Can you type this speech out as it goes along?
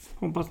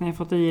Hoppas ni har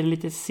fått i er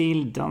lite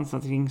sill,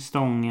 dansat kring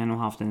stången och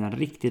haft en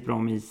riktigt bra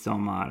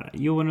midsommar.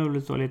 Johan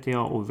Ullestål heter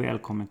jag och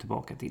välkommen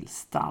tillbaka till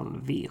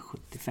Stall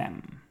V75.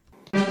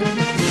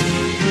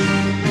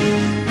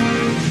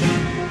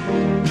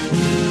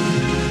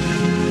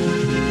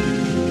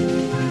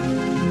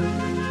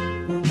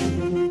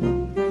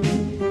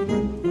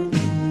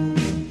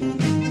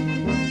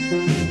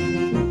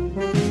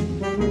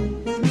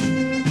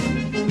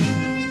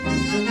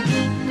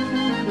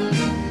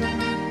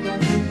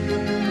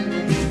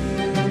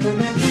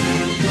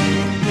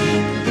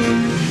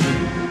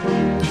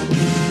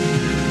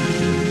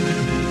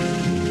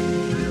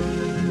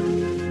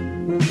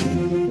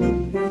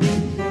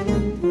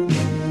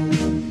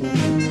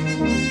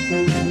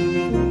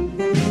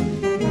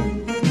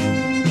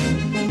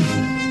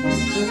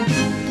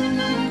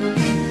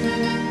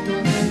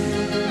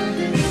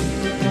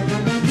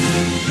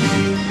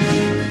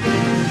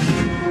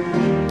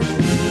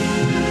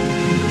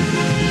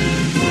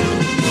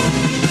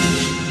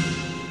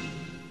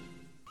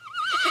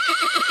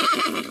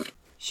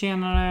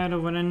 Tjenare, då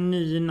var det en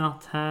ny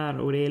natt här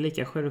och det är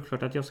lika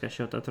självklart att jag ska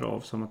köta trav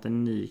som att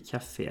en ny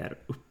kaffe är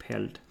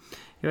upphälld.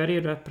 Jag är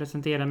redo att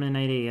presentera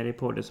mina idéer i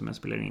podden som jag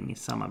spelar in i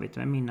samarbete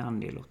med Min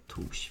Andel och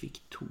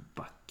Torsvik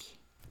Tobak.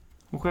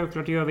 Och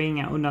självklart gör vi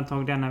inga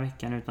undantag denna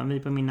veckan utan vi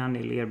på Min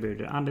Andel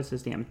erbjuder andra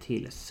system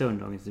till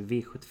söndagens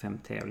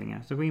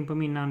V75-tävlingar. Så gå in på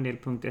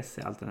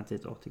minandel.se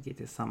alternativt ATG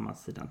till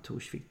sammansidan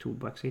Torsvik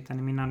Tobak så hittar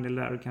ni Min Andel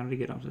där och kan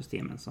rigga de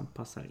systemen som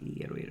passar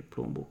er och er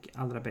plånbok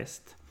allra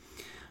bäst.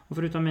 Och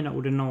förutom mina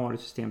ordinarie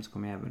system så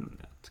kommer jag även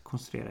att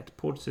konstruera ett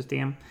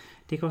poddsystem.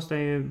 Det kostar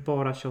ju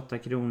bara 28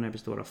 kronor,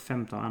 består av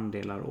 15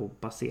 andelar och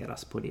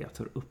baseras på det jag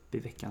tar upp i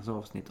veckans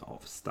avsnitt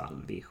av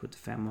Stall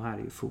V75. Och här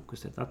är ju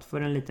fokuset att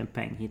för en liten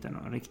peng hitta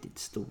några riktigt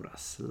stora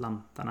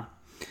slantarna.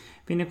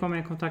 Vill ni komma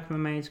i kontakt med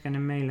mig så kan ni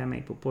mejla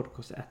mig på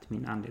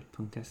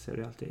podcast@minandel.se och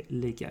det är alltid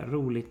lika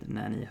roligt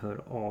när ni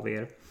hör av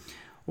er.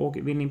 Och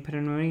vill ni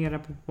prenumerera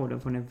på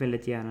podden får ni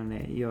väldigt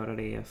gärna göra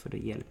det för det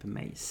hjälper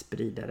mig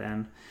sprida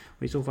den.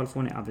 Och i så fall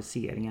får ni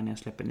aviseringar när jag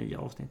släpper nya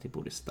avsnitt i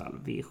både Stall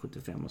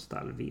V75 och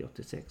Stall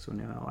V86. Och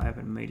ni har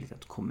även möjlighet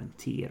att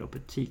kommentera och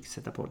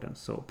betygsätta podden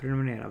så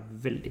prenumerera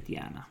väldigt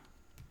gärna.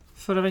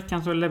 Förra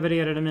veckan så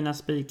levererade mina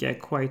spikar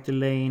Quite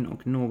Lane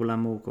och Noble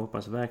Amok och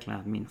hoppas verkligen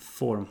att min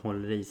form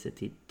håller i sig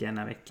till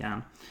denna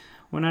veckan.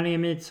 Och när det är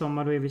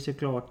midsommar då är vi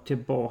såklart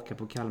tillbaka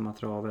på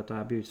Kalmartravet och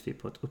här bjuds vi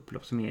på ett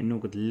upplopp som är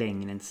något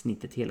längre än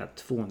snittet, hela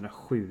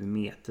 207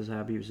 meter. Så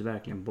här bjuds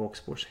verkligen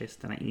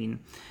bakspårshästarna in.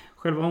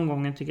 Själva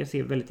omgången tycker jag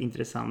ser väldigt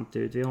intressant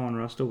ut. Vi har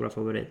några stora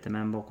favoriter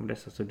men bakom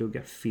dessa så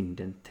duggar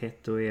fynden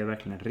tätt och är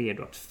verkligen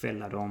redo att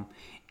fälla dem.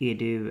 Är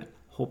du?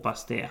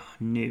 Hoppas det.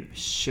 Nu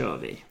kör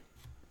vi!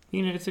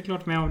 Inleder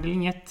såklart med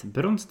avdelning 1,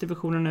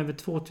 bronsdivisionen över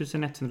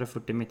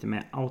 2140 meter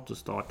med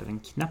autostarter. Den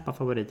knappa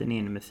favoriten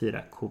är nummer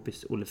 4,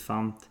 Kopis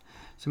Olefant,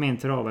 som är en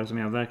travare som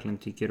jag verkligen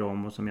tycker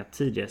om och som jag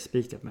tidigare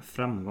spikat med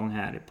framgång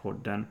här i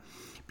podden.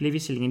 Blev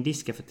visserligen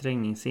diska för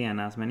trängning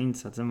senast men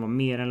insatsen var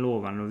mer än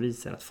lovande och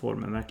visar att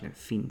formen verkligen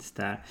finns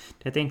där.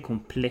 Det är en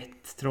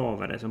komplett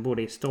travare som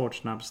både är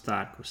startsnabb,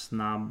 stark och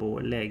snabb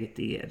och läget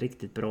är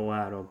riktigt bra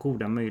här och har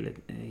goda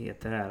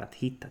möjligheter här att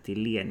hitta till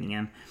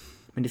ledningen.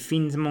 Men det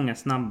finns många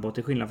snabba och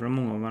till skillnad från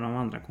många av de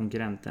andra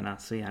konkurrenterna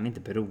så är han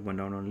inte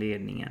beroende av någon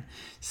ledningen.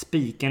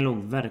 Spiken låg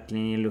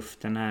verkligen i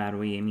luften här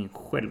och är min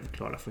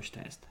självklara första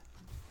häst.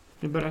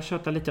 Vi börjar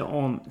köta lite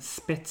om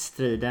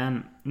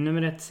spetsstriden.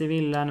 Nummer 1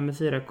 Sevilla, nummer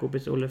 4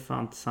 Kopis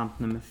Olefant samt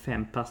nummer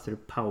 5 Pastor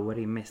Power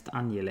är mest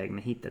angelägna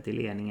att hitta till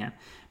ledningen.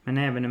 Men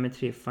även nummer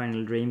 3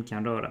 Final Dream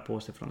kan röra på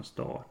sig från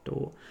start.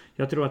 Och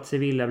jag tror att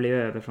Sevilla blir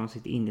över från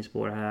sitt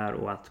innerspår här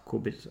och att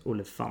Kopis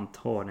Olefant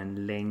har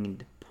en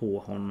längd på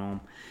honom.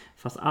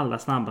 Fast allra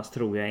snabbast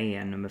tror jag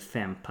är nummer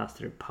 5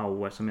 Pastor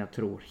Power som jag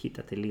tror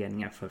hittar till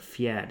ledningar för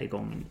 4:e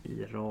gången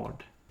i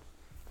rad.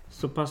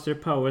 Så Pastor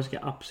Power ska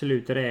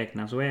absolut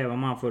räknas och även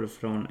om han får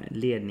från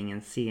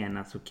ledningen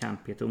senast så kan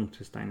Peter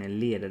Untersteiner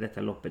leda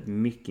detta loppet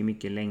mycket,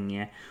 mycket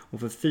länge. Och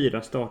för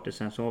 4 starter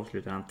sen så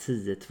avslutar han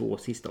 10-2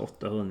 sista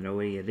 800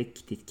 och är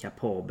riktigt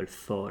kapabel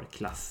för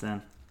klassen.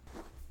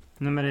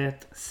 Nummer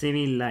 1,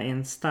 Sevilla är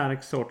en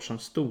stark sort som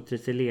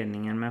stortrivs i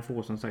ledningen men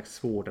får som sagt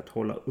svårt att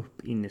hålla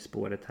upp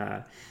innerspåret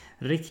här.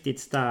 Riktigt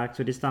starkt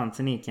så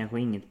distansen är kanske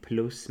inget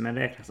plus men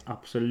räknas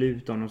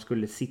absolut om de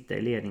skulle sitta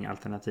i ledning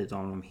alternativt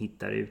om de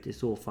hittar ut. I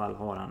så fall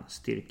har han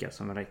styrka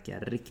som räcker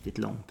riktigt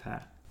långt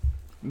här.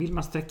 Vill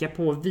man sträcka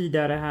på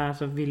vidare här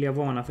så vill jag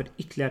varna för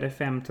ytterligare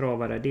 5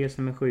 travare. Dels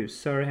nummer 7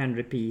 Sir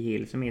Henry P.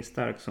 Hill som är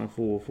stark som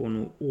får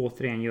nog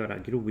återigen göra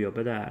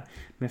grovjobbet där.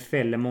 Men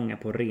fäller många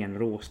på ren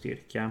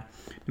råstyrka.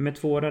 Nummer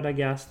 2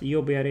 Radagast,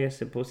 jobbiga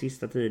resor på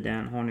sista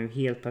tiden. Har nu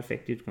helt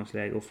perfekt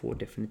utgångsläge och får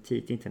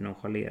definitivt inte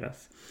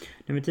nonchaleras.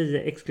 Nummer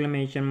 10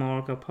 Exclamation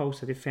Mark har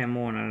pausat i 5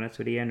 månader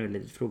så det är ännu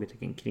lite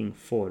frågetecken kring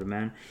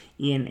formen.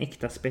 Är en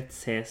äkta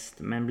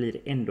spetshäst men blir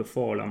ändå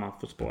farlig om man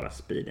får spara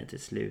speeden till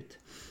slut.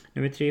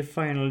 Nummer 3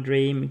 Final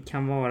Dream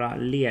kan vara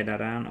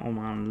ledaren om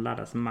han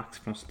laddas max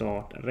från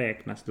start,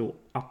 räknas då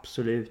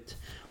absolut.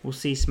 Och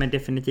sist men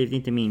definitivt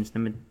inte minst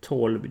nummer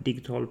 12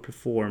 Digital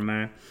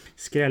Performer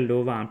skrällde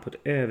och vann på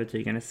ett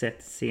övertygande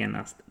sätt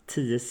senast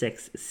 10-6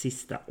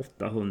 sista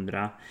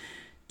 800.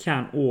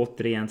 Kan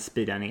återigen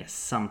spida ner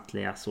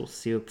samtliga, så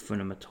se upp för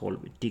nummer 12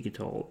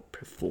 Digital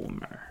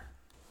Performer.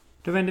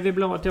 Då vänder vi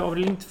blad till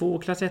avdelning 2,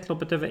 klass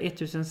 1-loppet över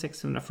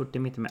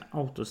 1640 meter med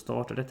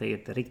autostart. Och detta är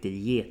ett riktigt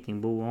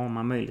getingbo. Har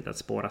man möjlighet att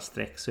spara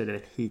streck så är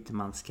det hit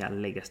man ska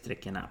lägga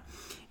sträckorna.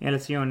 Eller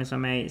så gör ni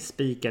som mig,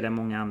 spikade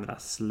många andra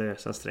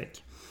slösa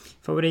streck.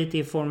 Favorit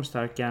är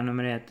formstarka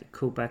nummer 1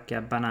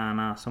 Kubaka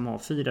Banana som har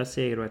 4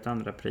 segrar och ett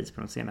andra pris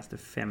på de senaste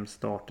 5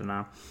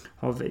 starterna.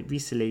 Har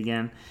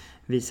visserligen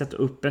visat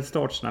upp en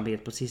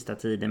startsnabbhet på sista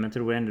tiden, men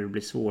tror ändå det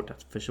blir svårt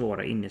att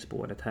försvara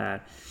innespåret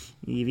här.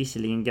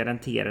 Visserligen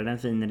garanterar en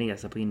fin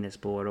resa på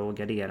innespår och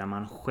garderar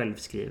man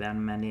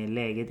självskriven, men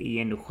läget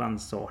är ändå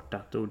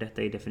chansartat och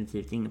detta är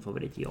definitivt ingen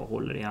favorit jag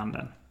håller i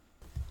handen.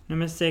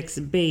 Nummer 6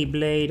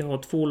 Beyblade har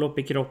 2 lopp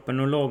i kroppen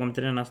och lagom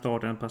till denna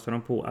starten passar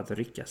de på att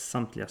rycka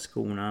samtliga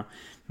skorna.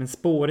 Men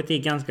spåret är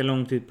ganska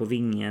långt ut på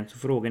vingen, så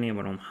frågan är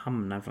var de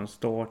hamnar från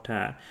start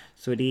här.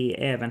 Så det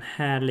är även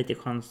här lite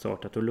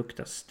chansstartat och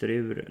luktar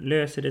strur.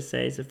 Löser det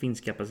sig så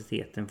finns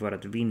kapaciteten för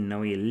att vinna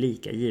och är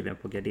lika given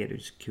på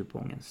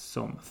garderuskupongen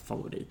som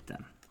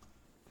favoriten.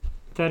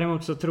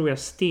 Däremot så tror jag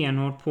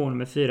stenhårt på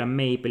nummer 4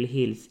 Maple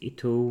Hills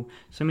E2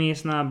 som är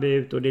snabb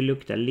ut och det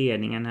luktar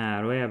ledningen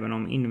här, och även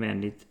om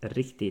invändigt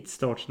riktigt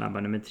startsnabba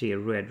nummer 3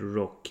 Red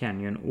Rock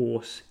Canyon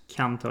Ås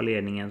kan ta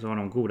ledningen, så har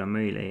de goda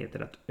möjligheter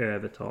att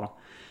överta.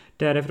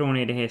 Därifrån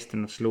är det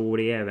hästen att slå,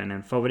 det är även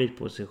en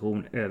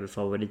favoritposition över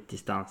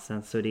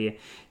favoritdistansen, så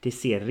det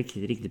ser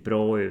riktigt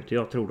bra ut.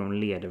 Jag tror de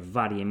leder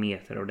varje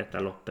meter av detta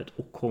loppet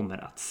och kommer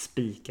att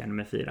spika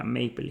nummer 4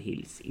 Maple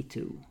Hills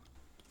E2.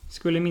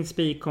 Skulle min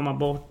spik komma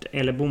bort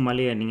eller bomma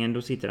ledningen,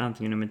 då sitter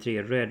antingen nummer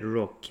 3 Red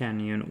Rock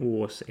Canyon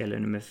Ås eller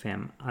nummer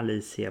 5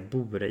 Alicia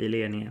Bore i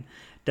ledningen.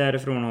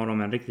 Därifrån har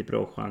de en riktigt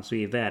bra chans och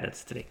är värd ett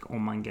streck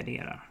om man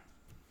garderar.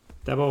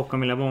 Där bakom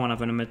vill jag varna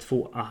för nummer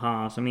 2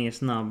 Aha som är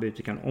snabb ut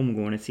och kan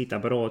omgående sitta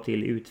bra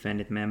till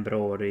utvändigt med en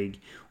bra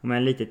rygg. Och med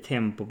en lite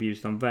tempo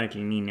bjuds de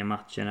verkligen in i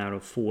matchen här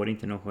och får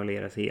inte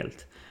nonchaleras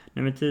helt.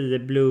 Nummer 10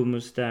 Blue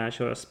Mustache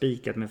har jag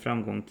spikat med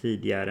framgång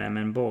tidigare,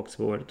 men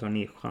bakspår tar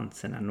ner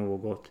chanserna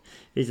något.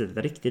 Visat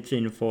ett riktigt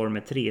fin form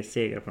med 3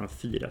 segrar på de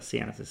 4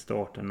 senaste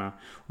starterna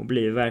och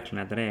blir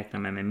verkligen att räkna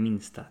med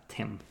minsta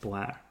tempo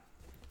här.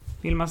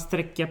 Vill man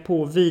sträcka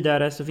på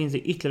vidare så finns det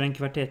ytterligare en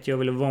kvartett jag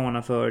vill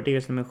varna för.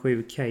 Dels nummer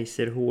 7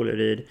 Kaiser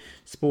Håleryd.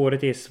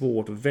 Spåret är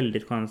svårt och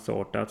väldigt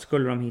chansartat.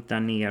 Skulle de hitta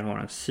ner har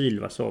en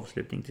sylvass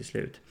avslutning till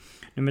slut.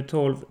 Nummer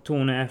 12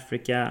 Tony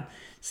Africa.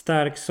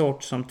 Stark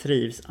sort som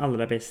trivs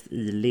allra bäst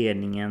i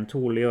ledningen.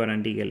 Tål att göra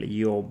en del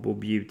jobb och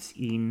bjuds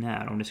in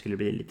här om det skulle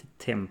bli lite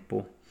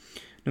tempo.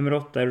 Nummer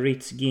 8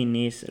 Ritz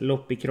Guinness,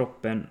 lopp i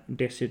kroppen.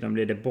 Dessutom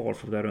blir det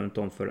barfota runt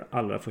om för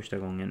allra första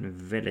gången.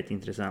 Väldigt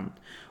intressant.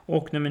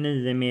 Och nummer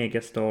 9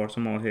 Megastar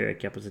som har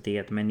hög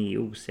kapacitet men är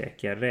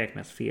osäker.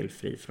 Räknas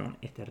felfri från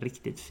ett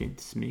riktigt fint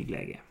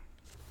smygläge.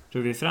 Då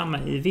är vi framme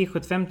i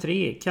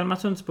V75-3,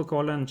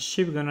 Kalmarsundspokalen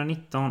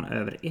 2019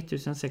 över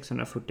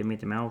 1640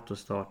 meter med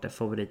autostart, där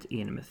favorit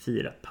är nummer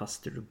 4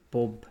 Pastor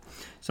Bob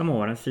som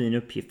har en fin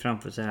uppgift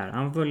framför sig här.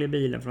 Han följer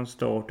bilen från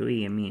start och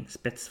är min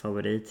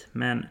spetsfavorit,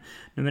 men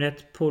nummer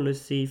 1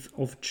 Policy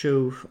of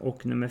Truth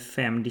och nummer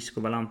 5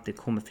 Disco Valante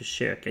kommer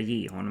försöka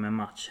ge honom en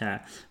match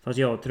här, fast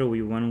jag tror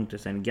Johan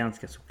Untersen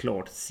ganska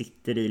såklart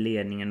sitter i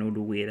ledningen och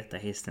då är detta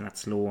hästen att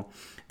slå.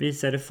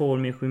 Visade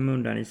form i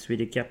skymundan i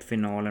Swedish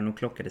Cup-finalen och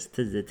klockades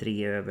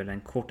 10-3 över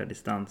den korta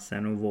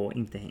distansen och var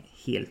inte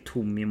helt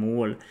tom i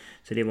mål.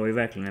 Så det var ju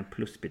verkligen en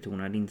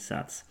plusbetonad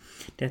insats.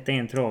 Detta är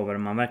en travare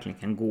man verkligen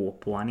kan gå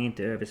på. Han är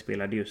inte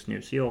överspelad just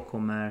nu, så jag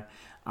kommer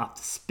att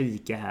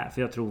spika här,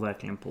 för jag tror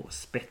verkligen på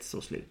spets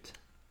och slut.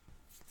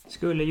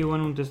 Skulle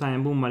Johan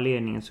Unterstein bomma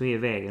ledningen så är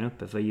vägen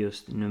uppe för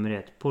just nummer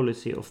 1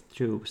 Policy of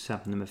Truth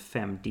samt nummer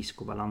 5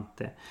 Disco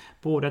Valante.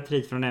 Båda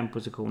trid från den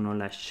positionen och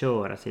lär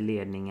köras i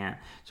ledningen.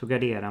 Så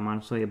garderar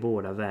man så är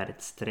båda värd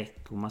ett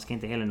streck, och man ska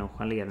inte heller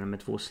nonchalera nummer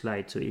 2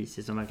 Slides och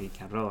Easy som verkligen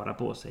kan röra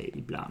på sig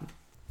ibland.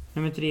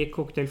 Nummer 3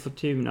 Cocktail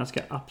Fortuna ska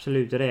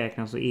absolut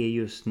räknas och är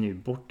just nu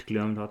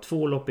bortglömd. Har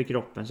 2 lopp i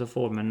kroppen så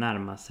formen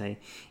närmar sig.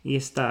 Är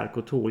stark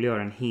och tål gör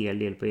en hel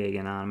del på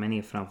egen arm, men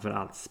är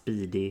framförallt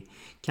speedy.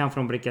 Kan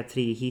från bricka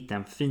 3 hitta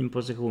en fin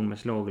position med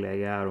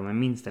slagläge och med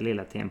minsta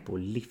lilla tempo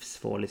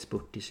livsfarlig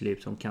spurt till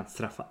slut som kan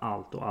straffa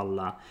allt och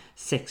alla.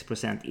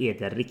 6%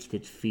 är ett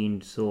riktigt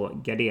fynd,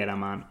 så garderar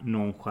man,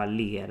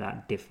 nonchalera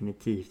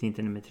definitivt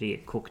inte nummer 3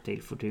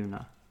 Cocktail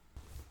Fortuna.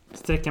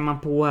 Sträcker man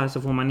på här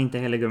så får man inte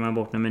heller glömma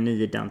bort nummer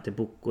 9 Dante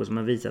Bocco som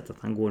har visat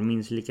att han går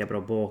minst lika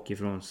bra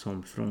bakifrån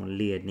som från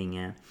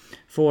ledningen.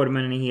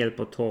 Formen är helt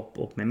på topp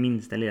och med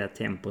minsta lilla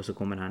tempo så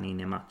kommer han in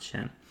i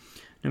matchen.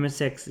 Nummer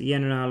 6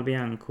 General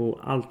Bianco,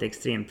 alltid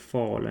extremt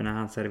farlig när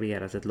han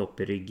serveras ett lopp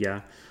i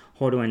ryggar.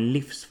 har då en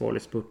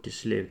livsfarlig spurt till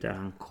slut där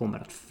han kommer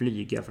att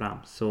flyga fram.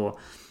 Så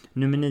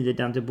nummer 9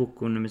 Dante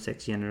Bocco och nummer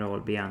 6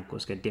 General Bianco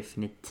ska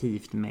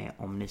definitivt med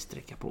om ni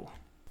sträcker på.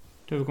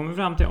 Då vi kommer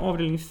fram till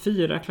avdelning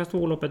 4, klass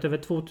 2-loppet över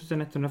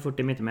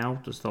 2140 meter med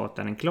autostart.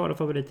 Den klara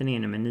favoriten är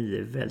nummer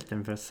 9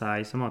 Welten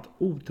Versailles som har ett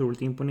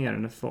otroligt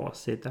imponerande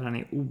facit där han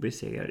är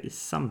obesegrad i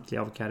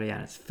samtliga av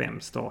karriärens 5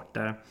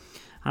 starter.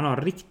 Han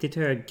har riktigt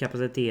hög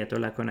kapacitet och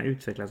lär kunna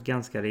utvecklas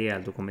ganska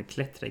rejält och kommer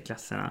klättra i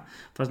klasserna.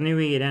 Fast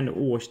nu är det ändå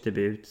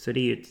årsdebut så det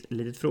är ju ett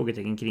litet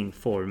frågetecken kring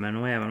formen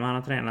och även om han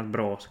har tränat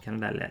bra så kan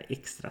det där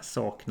extra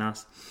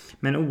saknas.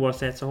 Men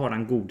oavsett så har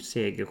han god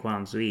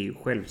segerchans och är ju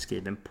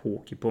självskriven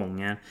på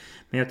kupongen.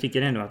 Men jag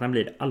tycker ändå att han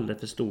blir alldeles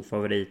för stor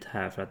favorit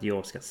här för att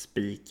jag ska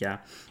spika.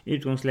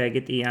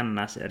 Utgångsläget är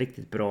annars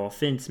riktigt bra,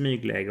 fint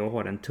smygläge och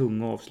har en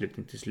tung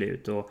avslutning till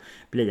slut och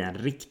blir en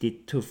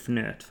riktigt tuff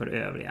nöt för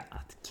övriga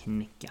att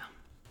knäcka.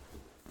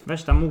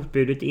 Värsta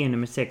motbudet är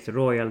nummer 6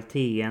 Royal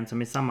TN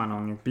som i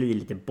sammanhanget blir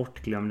lite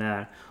bortglömd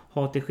här.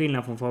 Har till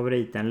skillnad från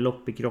favoriten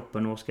lopp i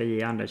kroppen och ska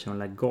ge Andersson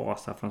la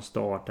gasa från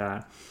start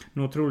här.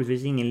 Når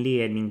troligtvis ingen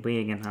ledning på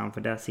egen hand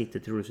för där sitter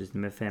troligtvis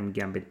nummer 5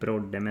 Gambit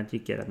Brodde men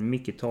tycker att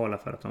mycket talar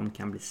för att de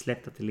kan bli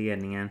släppta till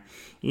ledningen.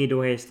 Är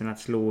då hästen att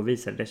slå och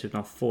visar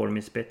dessutom form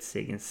i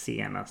spetssegen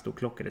senast och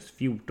klockades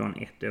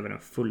 14-1 över den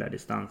fulla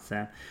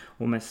distansen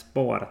och med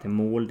spara till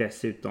mål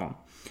dessutom.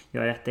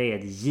 Ja, detta är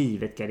ett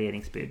givet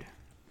garderingsbud.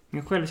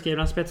 Min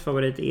självskrivna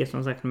spetsfavorit är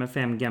som sagt nummer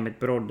 5 Gambit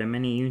Brodde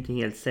men är ju inte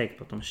helt säker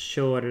på att de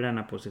kör i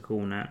denna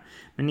positionen.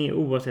 Men är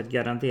oavsett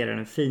garanterad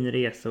en fin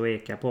resa och är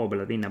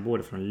kapabel att vinna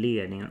både från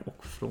ledningen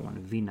och från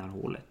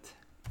vinnarhålet.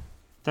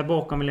 Där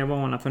bakom vill jag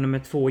varna för nummer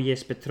 2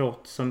 Jesper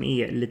Trott som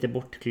är lite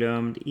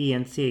bortglömd, är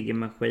en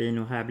segermaskin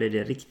och här blir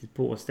det riktigt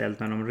påställt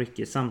när de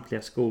rycker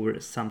samtliga skor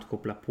samt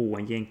kopplar på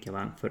en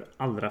jänkarvagn för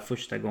allra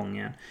första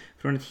gången.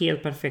 Från ett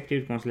helt perfekt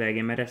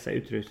utgångsläge med dessa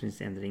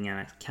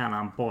utrustningsändringar kan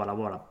han bara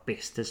vara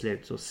bäst till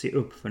slut så se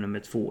upp för nummer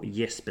 2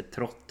 Jesper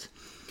Trott.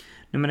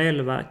 Nummer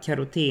 11,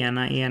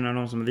 Carotena är en av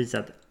de som har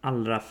visat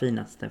allra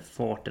finaste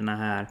farterna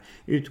här.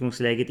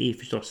 Utgångsläget är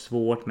förstås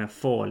svårt men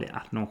farligt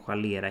att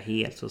nonchalera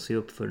helt så se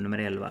upp för nummer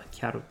 11,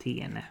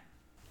 Carotene.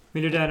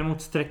 Vill du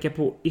däremot sträcka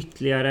på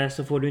ytterligare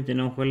så får du inte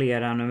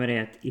nonchalera nummer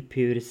 1,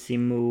 Ipursi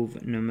Move,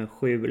 nummer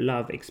 7,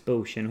 Love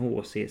Explosion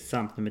HC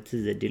samt nummer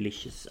 10,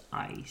 Delicious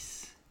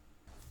Ice.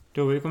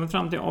 Då har vi kommit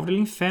fram till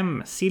avdelning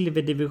 5,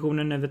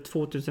 silverdivisionen över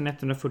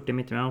 2140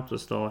 meter med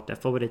autostart där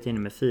favorit är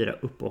nummer 4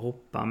 upp och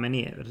hoppa men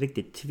är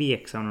riktigt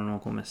tveksam om de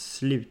kommer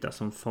sluta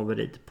som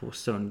favorit på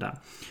söndag.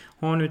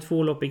 Har nu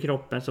 2 lopp i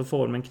kroppen så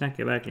formen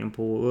knackar verkligen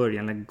på och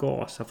Örjan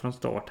gasa från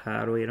start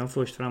här och är de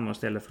först framme och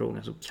ställer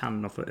frågan så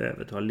kan de få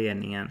överta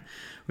ledningen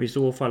och i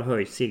så fall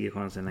höjs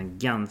segerchanserna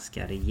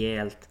ganska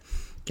rejält.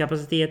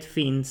 Kapacitet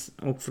finns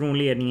och från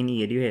ledningen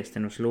är det ju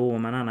hästen att slå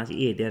men annars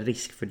är det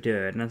risk för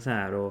döden så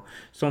här och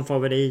som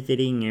favorit är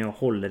det ingen jag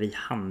håller i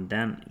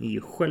handen. Är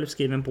ju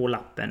självskriven på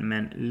lappen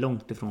men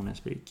långt ifrån en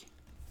spik.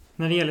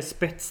 När det gäller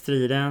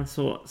spetsstriden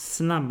så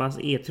snabbast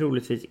är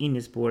troligtvis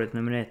innerspåret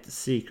nummer 1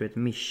 Secret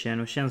Mission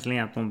och känslan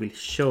är att de vill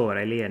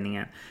köra i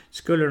ledningen.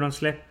 Skulle de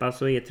släppa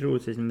så är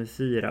troligtvis nummer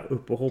 4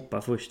 upp och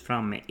hoppa först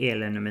framme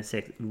eller nummer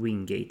 6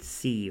 Wingate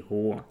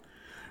CH.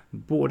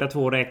 Båda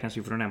två räknas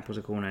ju från den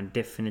positionen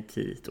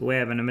definitivt. Och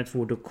även nummer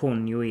 2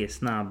 Doconio är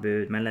snabb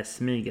ut men lär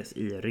smygas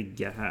i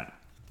ryggar här.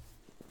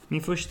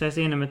 Min första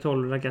är nummer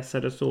 12 Ragazza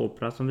de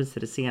Sopra som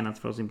visade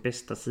senast från sin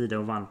bästa sida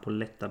och vann på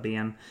lätta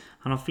ben.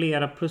 Han har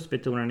flera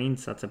plusbetonade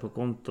insatser på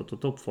kontot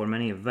och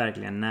toppformen är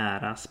verkligen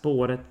nära.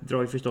 Spåret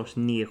drar ju förstås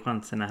ner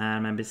chanserna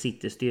här men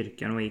besitter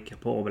styrkan och är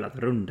kapabel att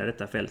runda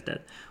detta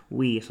fältet.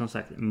 Och är som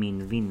sagt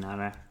min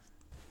vinnare.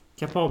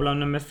 Kapabel av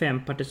nummer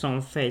 5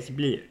 Partisan Face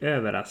blir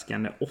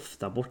överraskande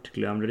ofta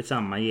bortglömd och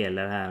detsamma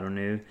gäller här och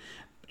nu.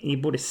 I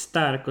både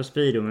stark och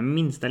speed och med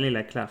minsta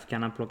lilla klaff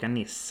kan han plocka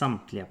ner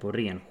samtliga på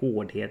ren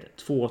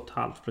hårdhet.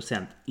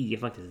 2,5% är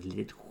faktiskt ett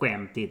litet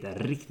skämt. Det är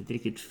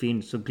riktigt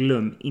fint så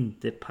glöm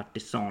inte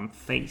Partisan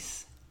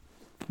Face.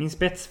 Min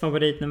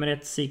spetsfavorit nummer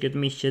 1 Secret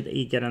Mission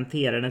är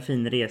garanterad en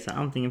fin resa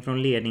antingen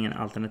från ledningen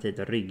alternativt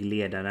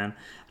ryggledaren.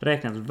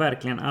 Räknas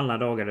verkligen alla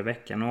dagar i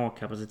veckan och har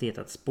kapacitet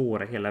att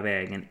spåra hela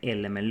vägen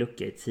eller med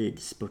lucka i tid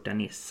spurta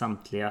ner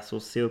samtliga så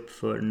se upp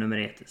för nummer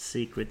 1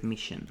 Secret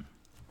Mission.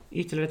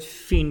 Ytterligare ett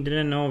fynd i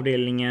denna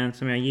avdelningen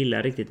som jag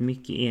gillar riktigt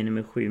mycket är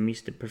nummer 7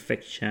 Mr.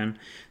 Perfection.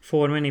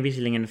 Formen är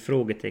visserligen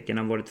frågetecken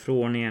har varit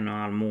från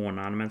 1,5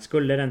 månad men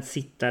skulle den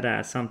sitta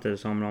där samtidigt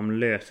som de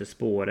löser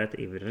spåret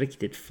är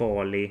riktigt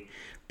farlig.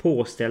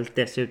 Påställt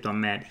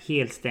dessutom med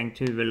helt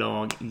stängt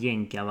huvudlag,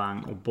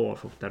 jänkarvagn och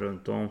barfota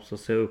runt om så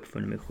se upp för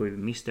nummer 7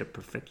 Mr.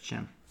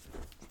 Perfection.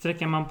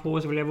 Sträcker man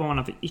på så vill jag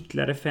varna för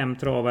ytterligare 5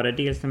 travare.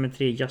 Dels nummer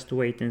 3 Just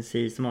Wait and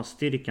See som har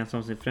styrkan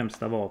som sin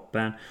främsta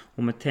vapen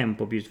och med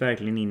tempo bjuds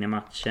verkligen in i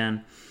matchen.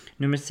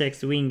 Nummer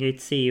 6 Wingate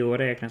CO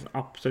räknas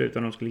absolut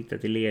om de skulle hitta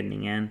till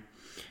ledningen.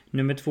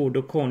 Nummer 2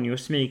 Doconio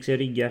smygs i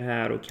ryggar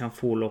här och kan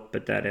få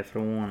loppet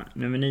därifrån.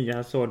 Nummer 9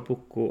 Hazard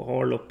Boko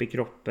har lopp i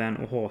kroppen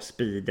och har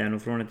speeden,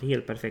 och från ett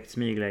helt perfekt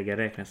smygläge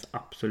räknas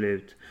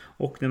absolut.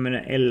 Och nummer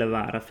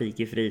 11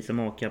 Rafiki Fri som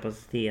har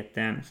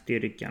kapaciteten,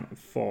 styrkan och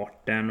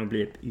farten och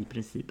blir i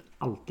princip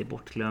alltid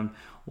bortglömd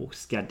och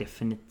ska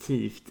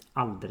definitivt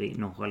aldrig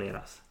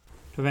nonchaleras.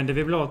 Då vänder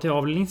vi blad till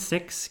avdelning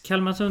 6.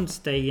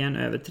 Kalmarsundsstegen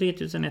över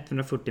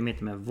 3140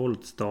 meter med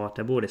voltstart,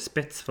 där både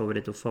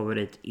spetsfavorit och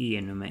favorit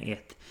är nummer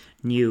 1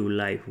 New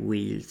Life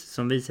Wheels,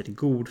 som visar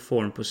god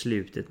form på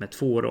slutet med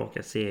 2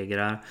 raka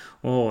segrar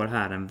och har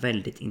här en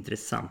väldigt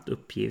intressant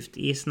uppgift.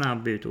 Är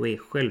snabb ut och är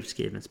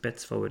självskriven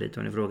spetsfavorit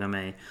om ni frågar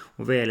mig,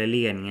 och väl i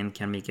ledningen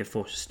kan Mikael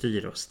Fors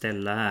styra och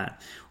ställa här.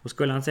 Och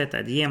skulle han sätta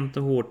ett jämnt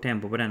och hårt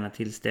tempo på denna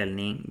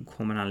tillställning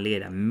kommer han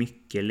leda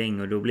mycket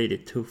länge, och då blir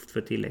det tufft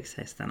för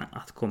tilläggshästarna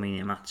att komma in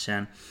i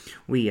matchen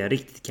och är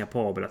riktigt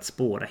kapabel att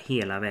spåra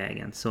hela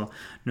vägen. Så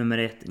nummer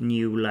 1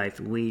 New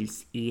Life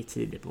Wheels är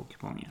tidigt på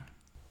kupongen.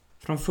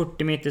 Från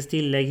 40 meters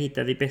tillägg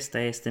hittar vi bästa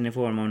hästen i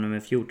form av nummer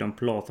 14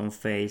 Platon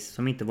Face,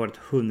 som inte varit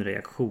 100 i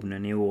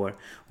aktionen i år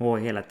och har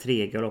hela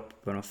 3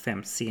 galopp på de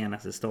 5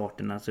 senaste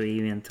starterna, så är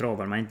ju en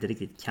travare man inte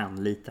riktigt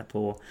kan lita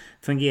på.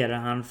 Fungerar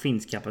han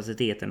finns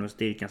kapaciteten och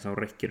styrkan som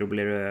räcker och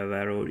blir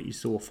över, och i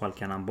så fall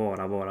kan han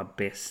bara vara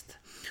bäst.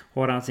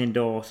 Har han sin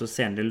dag så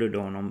sänder Ludde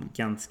honom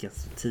ganska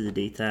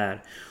tidigt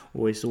här,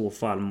 och i så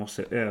fall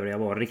måste övriga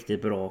vara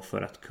riktigt bra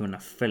för att kunna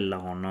fälla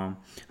honom.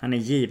 Han är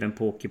given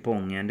på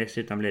kupongen,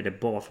 dessutom blir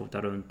det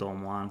barfota runt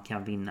om och han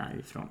kan vinna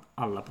ifrån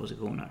alla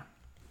positioner.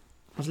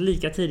 Och så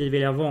lika tidigt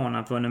vill jag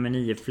varna för nummer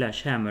 9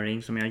 Flash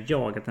Hammering, som jag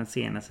jagat den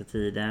senaste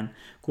tiden.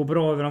 Går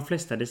bra över de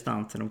flesta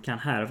distanser och kan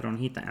härifrån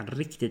hitta en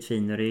riktigt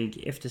fin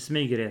rygg. Efter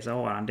smygresa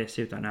har han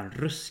dessutom en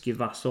ruskig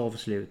vass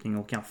avslutning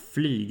och kan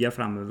flyga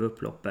fram över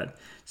upploppet.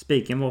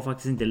 Spiken var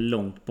faktiskt inte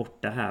långt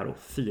borta här och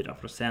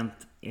 4%.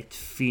 Ett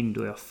fynd,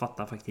 och jag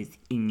fattar faktiskt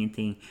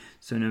ingenting.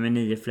 Så nummer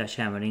 9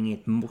 Flash Hammering är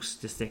ett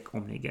måste-streck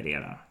om ni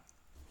garderar.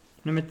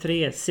 Nummer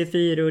 3,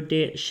 Sefiro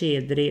de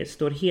Chedre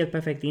står helt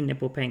perfekt inne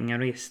på pengar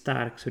och är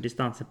stark, så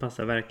distansen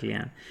passar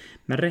verkligen.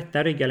 Med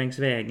rätta ryggar längs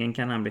vägen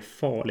kan han bli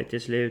farlig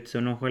till slut, så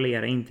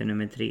nonchalera inte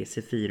nummer 3,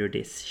 Sefiro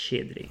de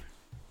Chedre.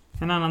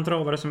 En annan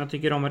travare som jag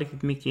tycker om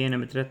riktigt mycket är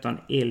nummer 13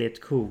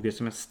 Elliot Cougar,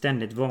 som jag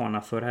ständigt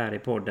varnar för här i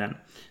podden.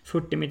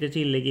 40 meter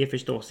tillägg är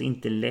förstås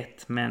inte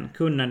lätt, men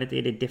kunnandet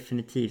är det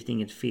definitivt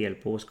inget fel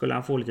på. Skulle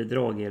han få lite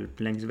draghjälp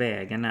längs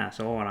vägen här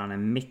så har han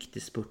en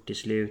mäktig spurt till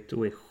slut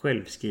och är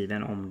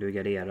självskriven om du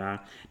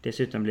garderar.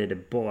 Dessutom blir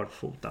det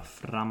barfota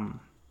fram.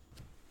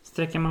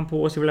 Sträcker man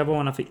på så vill jag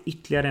varna för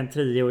ytterligare en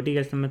trio, och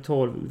dels nummer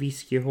 12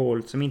 Whiskey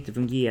Holt som inte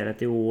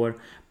fungerat i år.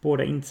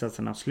 Båda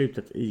insatserna har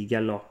slutat i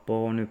galopp och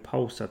har nu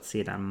pausat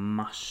sedan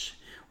mars.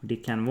 Och det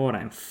kan vara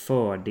en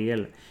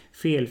fördel.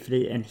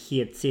 Felfri, en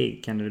helt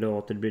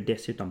segerkandidat, och det blir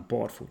dessutom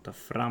barfota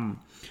fram.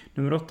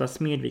 Nummer 8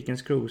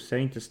 Smedvikens Cruiser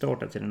inte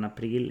startat sedan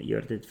april, gör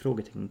ett litet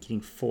frågetecken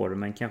kring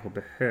formen, kanske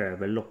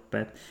behöver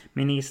loppet.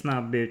 Men är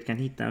snabb ut, kan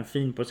hitta en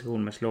fin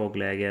position med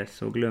slagläge,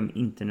 så glöm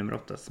inte nummer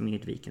 8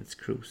 Smedvikens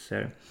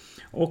Cruiser.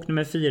 Och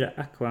nummer 4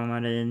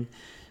 Aquamarine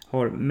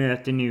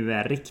möter nu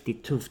är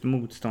riktigt tufft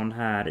motstånd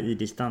här i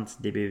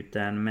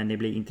distansdebuten, men det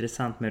blir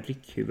intressant med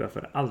ryckhuva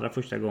för allra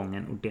första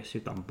gången och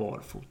dessutom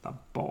barfota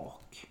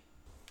bak.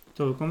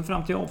 Så vi kommer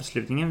fram till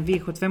avslutningen.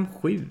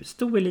 V757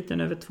 stod i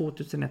liten över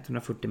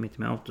 2140 meter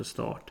med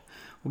autostart.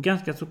 Och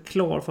ganska så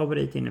klar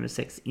favorit är nummer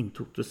 6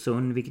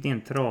 Intotosund, vilket är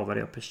en travare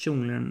jag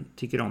personligen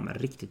tycker om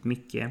riktigt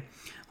mycket.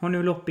 Har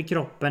nu lopp i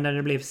kroppen där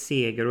det blev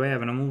seger, och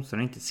även om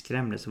motståndaren inte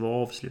skrämdes var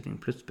avslutningen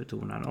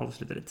plusbetonad.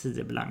 Avslutade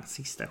 10 blank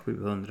sista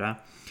 700.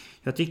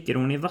 Jag tycker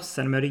hon är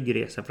vassare med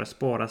ryggresa för att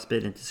spara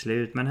speeden till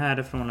slut, men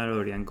härifrån lär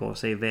Örjan gav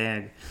sig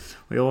iväg.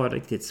 Och jag har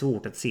riktigt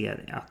svårt att se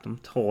att de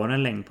tar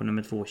en längd på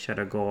nummer 2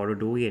 Charagar, och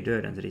då är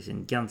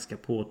dödensrisken ganska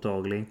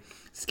påtaglig.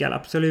 Ska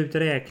absolut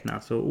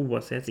räknas, och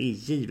oavsett är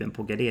given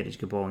på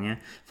garderingskupongen,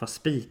 fast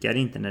spikar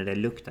inte när det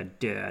luktar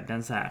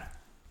döden så här.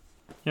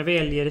 Jag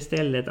väljer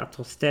istället att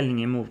ta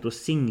ställning emot och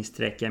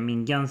singsträcka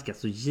min ganska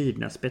så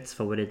givna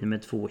spetsfavorit nummer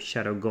 2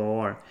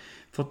 Charagar.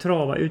 Fått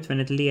trava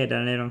utvändigt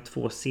ledaren i de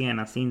 2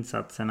 senaste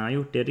insatserna. Har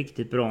gjort det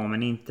riktigt bra,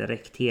 men inte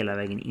räckt hela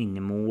vägen in i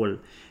mål.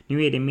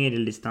 Nu är det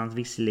medeldistans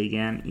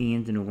visserligen, är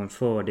inte någon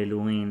fördel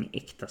och en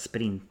äkta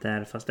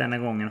sprinter. Fast denna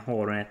gången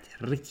har hon ett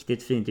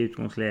riktigt fint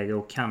utgångsläge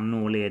och kan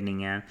nå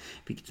ledningen.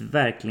 Vilket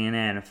verkligen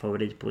är en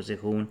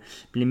favoritposition.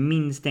 Blir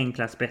minst en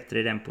klass bättre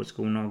i den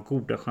positionen och har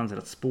goda chanser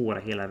att spåra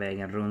hela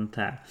vägen runt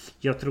här.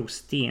 Jag tror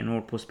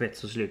stenhårt på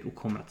spets och slut och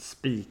kommer att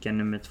spika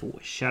nummer 2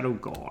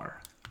 Charagar.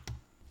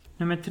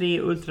 Nummer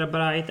 3 Ultra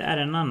Bright är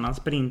en annan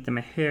sprinter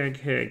med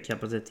hög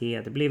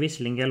kapacitet. Det blev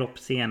visserligen galopp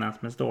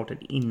senast, men starten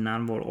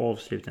innan var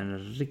avslutande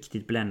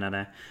riktigt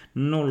bländade.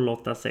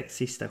 0,86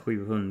 sista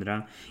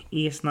 700.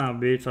 Är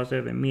snabb ut fast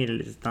över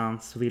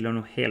medeldistans, så vill hon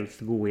nog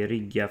helst gå i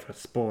rygga för att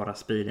spara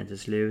speeden till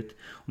slut.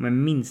 Och med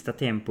minsta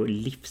tempo är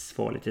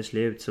livsfarligt till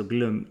slut, så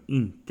glöm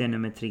inte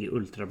nummer 3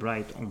 Ultra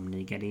Bright om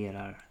ni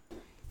garderar.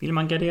 Vill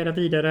man gardera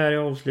vidare här i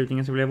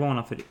avslutningen så vill jag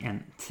varna för en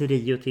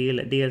trio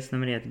till. Dels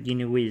nummer 1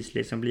 Ginny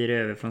Weasley som blir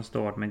över från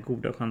start med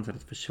goda chanser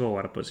att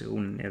försvara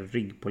positionen i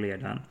rygg på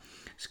ledaren.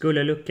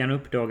 Skulle luckan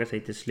uppdaga sig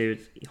till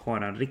slut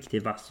har en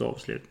riktigt vass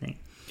avslutning.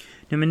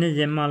 Nummer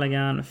 9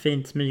 Mulligan,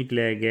 fint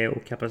smygläge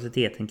och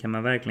kapaciteten kan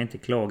man verkligen inte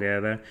klaga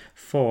över.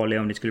 Farlig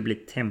om det skulle bli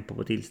tempo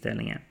på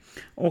tillställningen.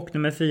 Och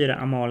nummer 4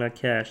 Amalia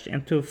Cash,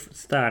 en tuff,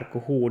 stark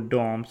och hård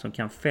dam som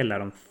kan fälla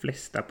de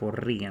flesta på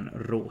ren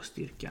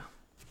råstyrka.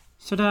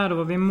 Så där då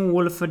var vi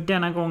mål för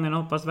denna gången.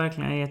 Hoppas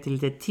verkligen jag gett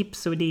lite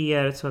tips och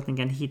idéer så att ni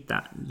kan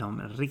hitta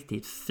de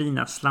riktigt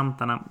fina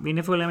slantarna. Vill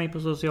ni följa mig på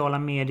sociala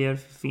medier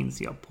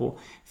finns jag på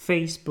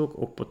Facebook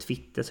och på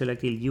Twitter. Så lägg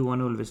till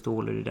Johan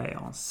Ulvestål och det där jag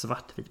har en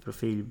svartvit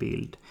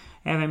profilbild.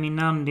 Även min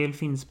namndel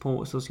finns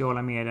på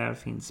sociala medier,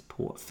 finns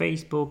på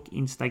Facebook,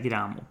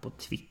 Instagram och på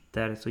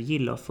Twitter. Så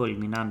gilla och följ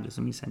min namndel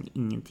så missar ni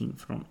ingenting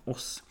från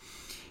oss.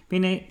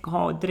 Vill ni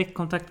ha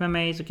direktkontakt med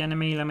mig så kan ni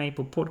mejla mig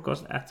på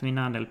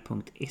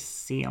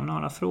podcast@minandel.se. Om ni har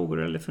några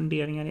frågor eller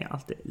funderingar är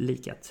alltid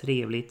lika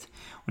trevligt.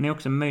 Och ni har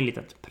också möjlighet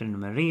att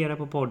prenumerera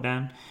på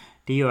podden.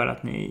 Det gör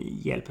att ni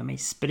hjälper mig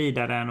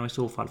sprida den och i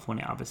så fall får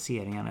ni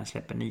aviseringar när jag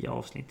släpper nya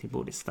avsnitt till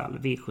både stall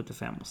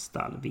V75 och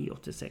stall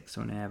V86.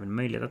 Och ni har även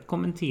möjlighet att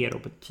kommentera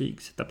och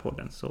betygsätta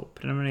podden så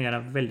prenumerera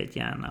väldigt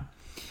gärna.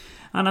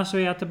 Annars så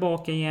är jag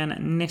tillbaka igen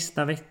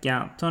nästa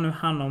vecka. Ta nu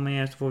hand om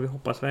er så får vi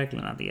hoppas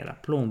verkligen att era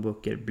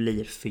plånböcker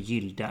blir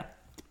förgyllda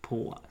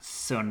på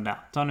söndag.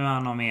 Ta nu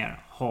hand om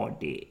er. Ha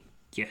det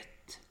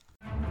gött.